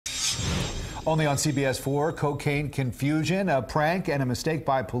Only on CBS 4, cocaine confusion, a prank, and a mistake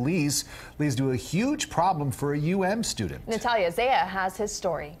by police leads to a huge problem for a UM student. Natalia Zaya has his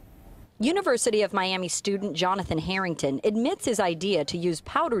story. University of Miami student Jonathan Harrington admits his idea to use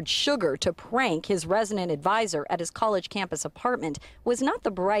powdered sugar to prank his resident advisor at his college campus apartment was not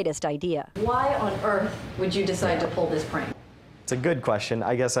the brightest idea. Why on earth would you decide to pull this prank? It's a good question.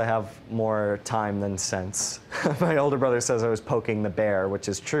 I guess I have more time than sense. My older brother says I was poking the bear, which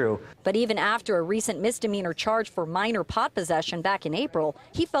is true. But even after a recent misdemeanor charge for minor pot possession back in April,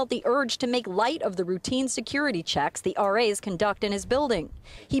 he felt the urge to make light of the routine security checks the RAs conduct in his building.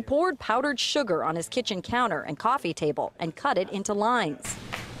 He poured powdered sugar on his kitchen counter and coffee table and cut it into lines.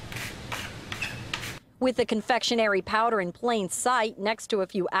 With the confectionery powder in plain sight next to a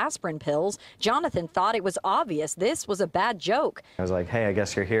few aspirin pills, Jonathan thought it was obvious this was a bad joke. I was like, hey, I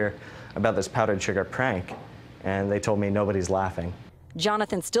guess you're here about this powdered sugar prank. And they told me nobody's laughing.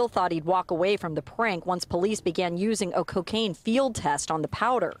 Jonathan still thought he'd walk away from the prank once police began using a cocaine field test on the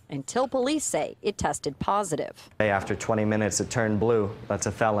powder, until police say it tested positive. After 20 minutes, it turned blue. That's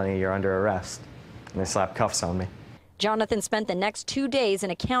a felony. You're under arrest. And they slapped cuffs on me. Jonathan spent the next 2 days in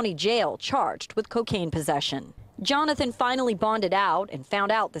a county jail charged with cocaine possession. Jonathan finally bonded out and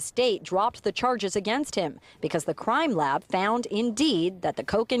found out the state dropped the charges against him because the crime lab found indeed that the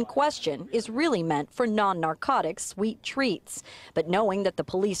coke in question is really meant for non-narcotic sweet treats. But knowing that the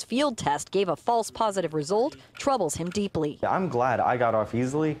police field test gave a false positive result troubles him deeply. I'm glad I got off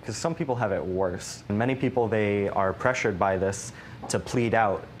easily because some people have it worse. And many people, they are pressured by this to plead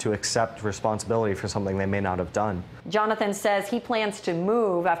out, to accept responsibility for something they may not have done. Jonathan says he plans to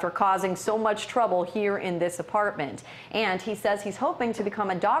move after causing so much trouble here in this apartment. And he says he's hoping to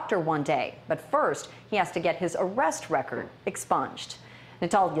become a doctor one day. But first, he has to get his arrest record expunged.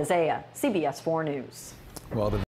 Natalia Zaya, CBS 4 News. Well,